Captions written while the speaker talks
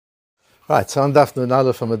Right, so on Daf Nun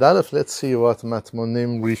Aleph Amud Aleph, let's see what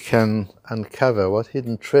matmonim we can uncover, what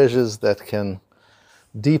hidden treasures that can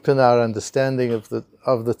deepen our understanding of the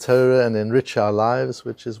Torah and enrich our lives,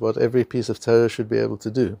 which is what every piece of Torah should be able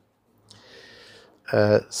to do.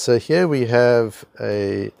 So here we have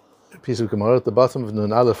a piece of Gemara at the bottom of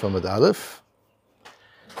Nun Aleph Amud Aleph.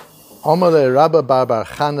 Omale Rabba Bar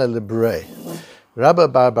Chana Lebrei. Rabba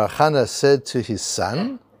Bar Chana said to his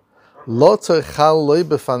son, Lo tochal lo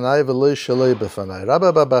b'fanai v'lo shaloi b'fanai.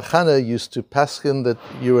 Rabba Bar Chana used to paskin that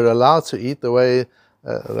you were allowed to eat the way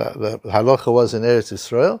the halacha was in Eretz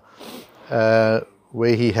Yisrael,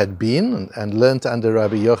 where he had been and learnt under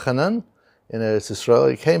Rabbi Yochanan in Eretz Yisrael.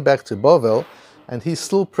 He came back to Bovel, and he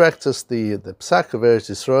still practiced the psak of Eretz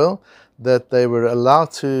Yisrael, that they were allowed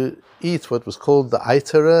to eat what was called the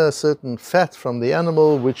aitara, a certain fat from the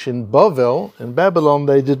animal, which in Bovel, in Babylon,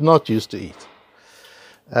 they did not used to eat.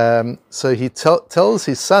 So he tells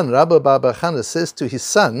his son, Rabba Bar Chana says to his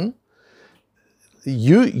son,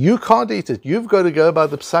 you can't eat it. You've got to go by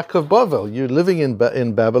the psak of Bovel. You're living in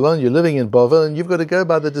Babylon, you're living in Bovel, and you've got to go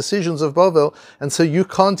by the decisions of Bovel, and so you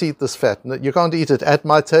can't eat this fat. You can't eat it at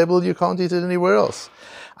my table, you can't eat it anywhere else.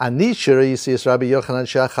 I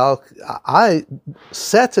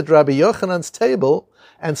sat at Rabbi Yochanan's table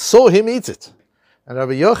and saw him eat it. And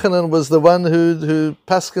Rabbi Yochanan was the one who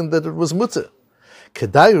paskened that it was mutter. So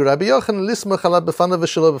I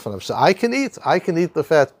can eat the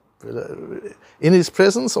fat in his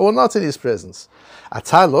presence or not in his presence.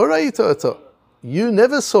 You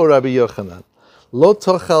never saw Rabbi Yochanan. Lo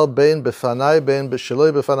tochal bein b'fanai bein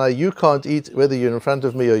b'shaloi b'fanai. You can't eat whether you're in front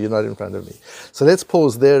of me or you're not in front of me. So let's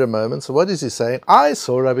pause there a moment. So what is he saying? I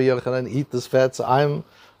saw Rabbi Yochanan eat this fat, so I'm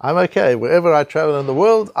okay. Wherever I travel in the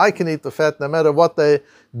world, I can eat the fat no matter what they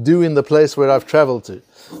do in the place where I've traveled to.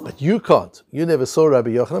 But you can't. You never saw Rabbi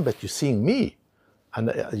Yochanan, but you're seeing me.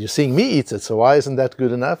 And you're seeing me eat it, so why isn't that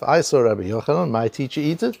good enough? I saw Rabbi Yochanan, my teacher,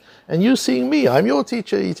 eat it, and you're seeing me. I'm your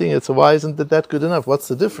teacher eating it, so why isn't that good enough? What's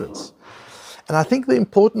the difference? And I think the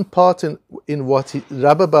important part in what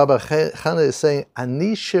Rabba Bar Chana is saying,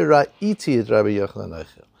 Ani shira'iti et Rabbi Yochanan.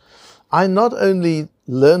 I not only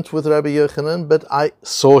learnt with Rabbi Yochanan, but I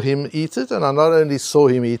saw him eat it, and I not only saw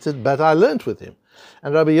him eat it, but I learnt with him.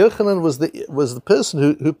 And Rabbi Yochanan was the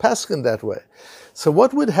person who paskened that way. So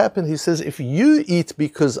what would happen, he says, if you eat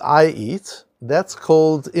because I eat, that's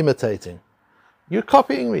called imitating. You're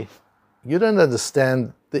copying me. You don't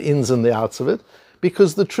understand the ins and the outs of it.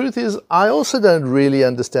 Because the truth is, I also don't really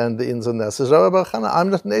understand the ins and outs. Says Rabbi Bar Chana, I'm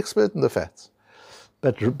not an expert in the fats.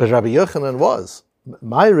 But Rabbi Yochanan was.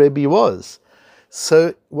 My Rebbe was.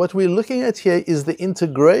 So what we're looking at here is the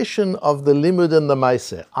integration of the limud and the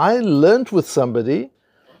maaseh. I learnt with somebody,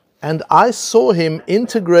 and I saw him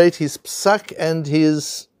integrate his psak and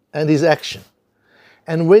his action.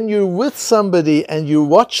 And when you're with somebody and you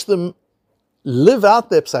watch them live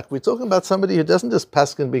out their psak. We're talking about somebody who doesn't just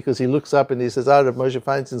paskin because he looks up and he says, Rav Moshe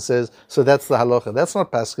Feinstein says, so that's the halacha. That's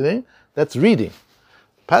not paskining, that's reading.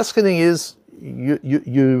 Paskining is,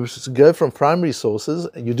 you go from primary sources,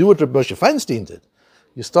 and you do what Rav Moshe Feinstein did.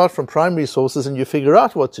 You start from primary sources and you figure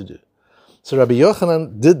out what to do. So Rabbi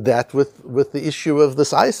Yochanan did that with the issue of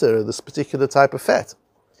this iser, this particular type of fat.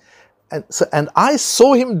 And I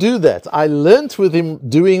saw him do that. I learnt with him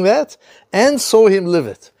doing that and saw him live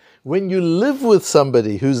it. When you live with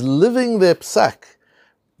somebody who's living their psak,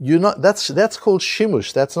 that's called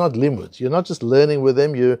shimush, that's not limud. You're not just learning with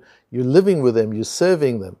them, you're living with them, you're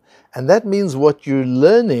serving them. And that means what you're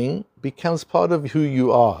learning becomes part of who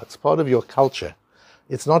you are. It's part of your culture.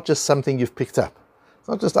 It's not just something you've picked up. It's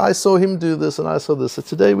not just, I saw him do this and I saw this. So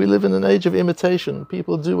today we live in an age of imitation.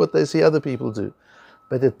 People do what they see other people do.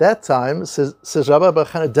 But at that time, says Rabba Bar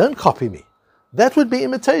Chana, don't copy me. That would be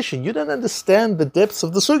imitation. You don't understand the depths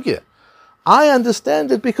of the sugya. I understand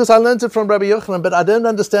it because I learned it from Rabbi Yochanan, but I don't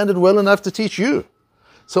understand it well enough to teach you.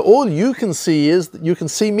 So all you can see is, you can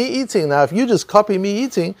see me eating. Now, if you just copy me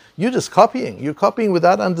eating, you're just copying. You're copying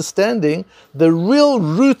without understanding the real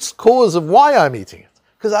root cause of why I'm eating it.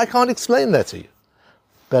 Because I can't explain that to you.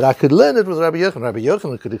 But I could learn it with Rabbi Yochanan. Rabbi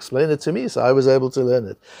Yochanan could explain it to me, so I was able to learn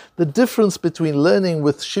it. The difference between learning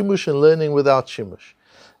with shimush and learning without shimush.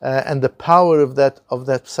 And the power of that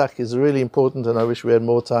psak is really important, and I wish we had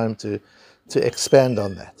more time to expand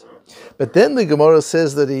on that. But then the Gemara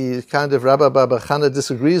says that Rabba Bar Chana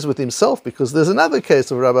disagrees with himself, because there's another case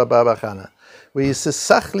of Rabba Bar Chana, where he says,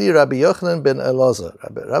 Sachli Rabbi Yochanan ben Elazar.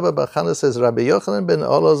 Rabba Bar Chana says, Rabbi Yochanan ben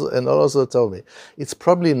Elazar told me. It's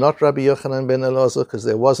probably not Rabbi Yochanan ben Elazar, because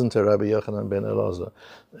there wasn't a Rabbi Yochanan ben Elazar.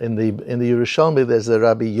 In the Yerushalmi, there's a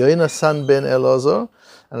Rabbi Yonasan ben Elazar,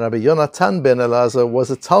 and Rabbi Yonatan ben Elazar was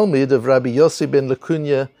a Talmud of Rabbi Yossi ben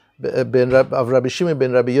Lekunya of Rabbi Shimon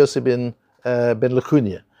ben Rabbi Yossi ben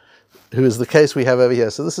Lakunya, who is the case we have over here.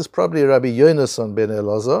 So this is probably Rabbi Yonason ben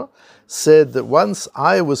Elazar, said that once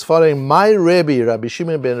I was following my Rebbe, Rabbi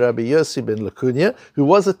Shimon ben Rabbi Yossi ben Lakunya, who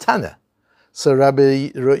was a Tana. So Rabbi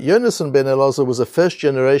Yonason ben Elazar was a first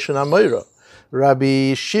generation Amoira.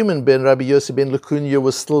 Rabbi Shimon ben Rabbi Yossi ben Lakunya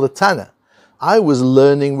was still a Tana. I was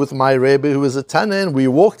learning with my Rebbe who was a Tana, and we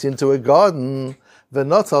walked into a garden,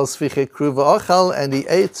 and he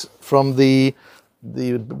ate from the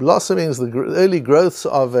blossomings, the early growths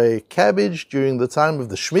of a cabbage during the time of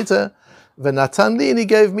the Shemitah, and he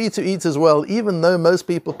gave me to eat as well, even though most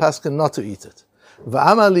people paskin not to eat it.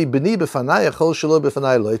 And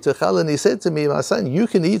he said to me, my son, you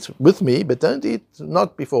can eat with me, but don't eat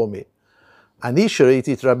not before me. I saw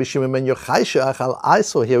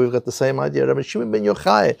here, we've got the same idea. Rabbi Shimon ben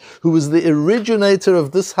Yochai, who was the originator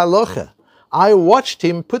of this halacha, I watched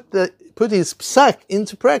him put his psak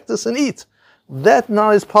into practice and eat. That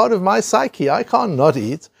now is part of my psyche. I can't not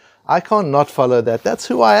eat. I can't not follow that. That's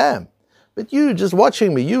who I am. But you just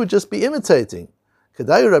watching me, you would just be imitating. I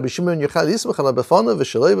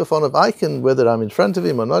can, whether I'm in front of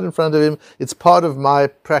him or not in front of him, it's part of my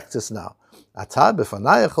practice now. You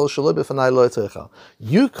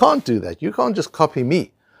can't do that. You can't just copy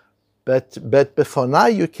me. But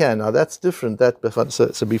befonai you can. Now that's different.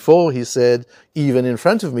 So before he said, even in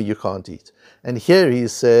front of me you can't eat. And here he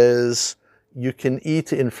says, you can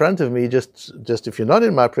eat in front of me, just if you're not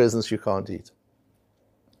in my presence, you can't eat.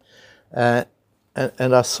 And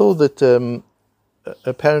I saw that,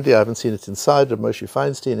 apparently I haven't seen it inside, Rav Moshe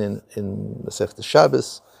Feinstein in Masechta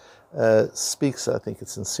Shabbos speaks, I think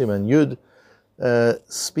it's in Siman Yud,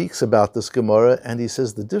 speaks about this Gemara, and he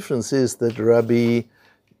says the difference is that Rabbi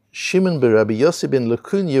Shimon ben Rabbi Yossi ben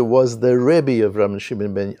Lakunya was the Rebbe of Rabbi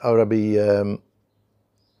Shimon ben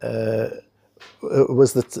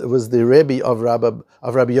was the Rebbe of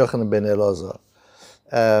Rabbi Yochanan ben Elazar,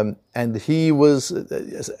 and he was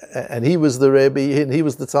the Rebbe, and he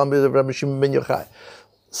was the Talmud of Rabbi Shimon ben Yochai.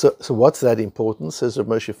 So what's that important? Says Rav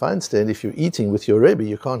Moshe Feinstein, if you're eating with your Rebbe,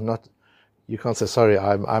 you can't say, sorry,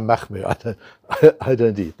 I'm machmir, I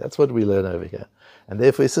don't eat. That's what we learn over here. And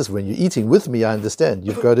therefore he says, when you're eating with me, I understand.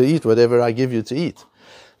 You've got to eat whatever I give you to eat.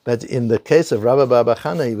 But in the case of Rabbi Bar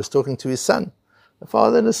Chana, he was talking to his son. The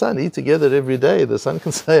father and the son eat together every day. The son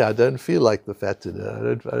can say, I don't feel like the fat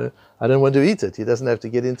today. I don't want to eat it. He doesn't have to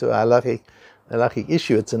get into a halachic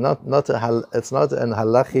issue. It's not an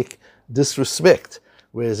halachic disrespect.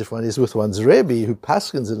 Whereas if one is with one's Rebbe who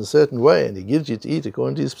paskins in a certain way and he gives you to eat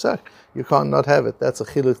according to his psak, you can't not have it. That's a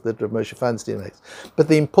chiluk that Rav Moshe Feinstein makes. But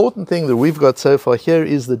the important thing that we've got so far here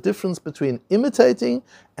is the difference between imitating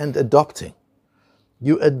and adopting.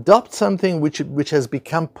 You adopt something which has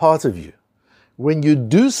become part of you. When you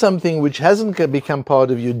do something which hasn't become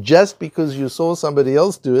part of you just because you saw somebody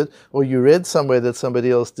else do it or you read somewhere that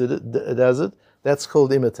somebody else does it, that's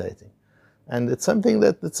called imitating. And it's something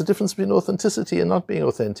that's a difference between authenticity and not being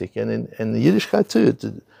authentic. And in the Yiddishkeit too,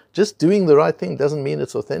 just doing the right thing doesn't mean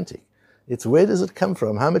it's authentic. It's where does it come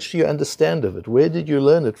from? How much do you understand of it? Where did you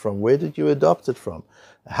learn it from? Where did you adopt it from?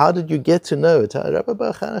 How did you get to know it?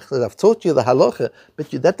 I've taught you the halacha,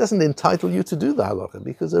 but that doesn't entitle you to do the halacha,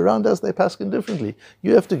 because around us they paskin differently.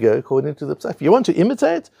 You have to go according to the psak. If you want to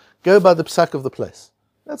imitate, go by the psak of the place.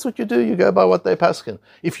 That's what you do. You go by what they paskin.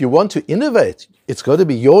 If you want to innovate, it's got to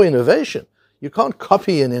be your innovation. You can't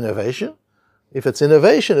copy an innovation. If it's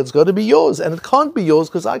innovation, it's got to be yours, and it can't be yours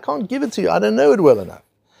because I can't give it to you. I don't know it well enough.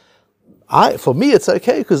 For me, it's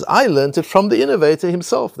okay because I learned it from the innovator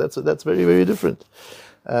himself. That's very, very different.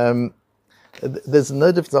 There's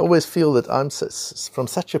no difference. I always feel that I'm from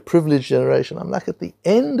such a privileged generation. I'm like at the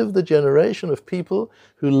end of the generation of people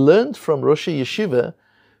who learned from Rosh Yeshiva,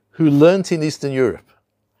 who learned in Eastern Europe.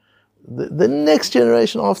 The next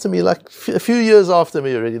generation after me, like a few years after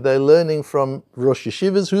me already, they're learning from Rosh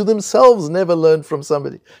Yeshivas who themselves never learned from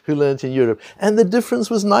somebody who learned in Europe. And the difference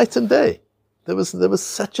was night and day. The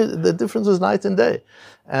difference was night and day.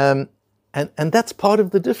 And that's part of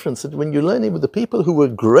the difference. That when you're learning with the people who were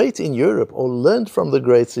great in Europe or learned from the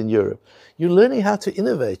greats in Europe, you're learning how to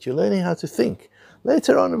innovate, you're learning how to think.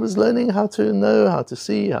 Later on, it was learning how to know, how to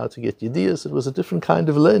see, how to get ideas. It was a different kind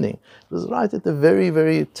of learning. It was right at the very,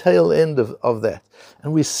 very tail end of that.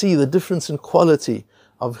 And we see the difference in quality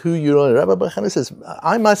of who you are. Rabbi Bar Chana says,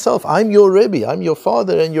 I myself, I'm your Rebbe, I'm your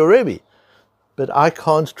father and your Rebbe. But I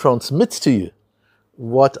can't transmit to you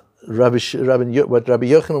what Rabbi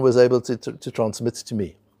Yochanan was able to transmit to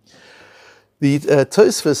me. The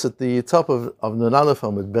Tosfos at the top of Nun Aleph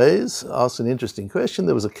Amud Beis asked an interesting question.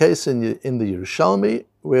 There was a case in the Yerushalmi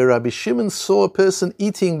where Rabbi Shimon saw a person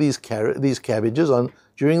eating these cabbages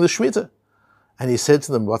during the Shemitah. And he said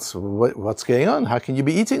to them, what's going on? How can you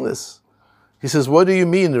be eating this? He says, what do you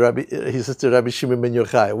mean, Rabbi? He says to Rabbi Shimon ben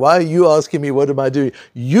Yochai, why are you asking me what am I doing?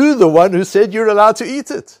 You the one who said you're allowed to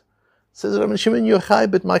eat it. Says Rabbi Shimon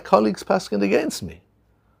Yochai, but my colleagues paskin against me.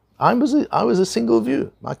 I was a single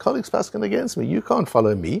view. My colleagues paskin against me. You can't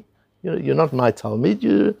follow me. You're not my Talmid.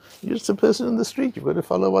 You're just a person in the street. You've got to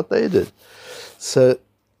follow what they did. So,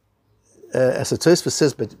 as the Tosfos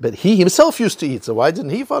says, but he himself used to eat. So why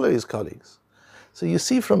didn't he follow his colleagues? So you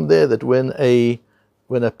see from there that when a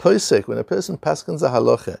person paskins a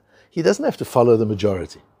halacha, he doesn't have to follow the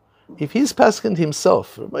majority. If he's paskined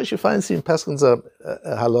himself, Moshe Feinstein paskins a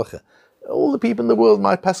halacha. All the people in the world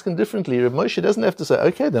might paskin differently. Moshe doesn't have to say,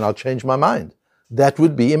 okay, then I'll change my mind. That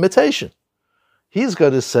would be imitation. He's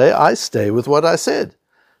got to say, I stay with what I said.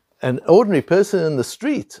 An ordinary person in the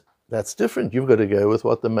street, that's different. You've got to go with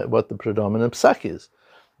what the predominant psak is.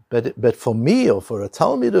 But for me or for a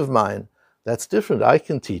Talmid of mine, that's different. I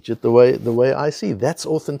can teach it the way I see. That's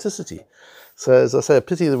authenticity. So as I say, a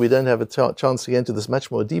pity that we don't have a chance to get into this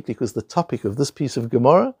much more deeply, because the topic of this piece of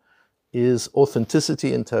Gemara is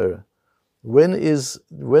authenticity in Torah. When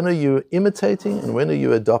are you imitating and when are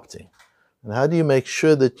you adopting? And how do you make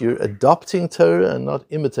sure that you're adopting Torah and not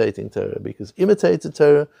imitating Torah? Because imitated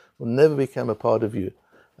Torah will never become a part of you.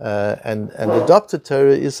 And adopted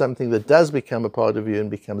Torah is something that does become a part of you and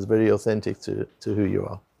becomes very authentic to who you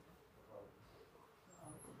are.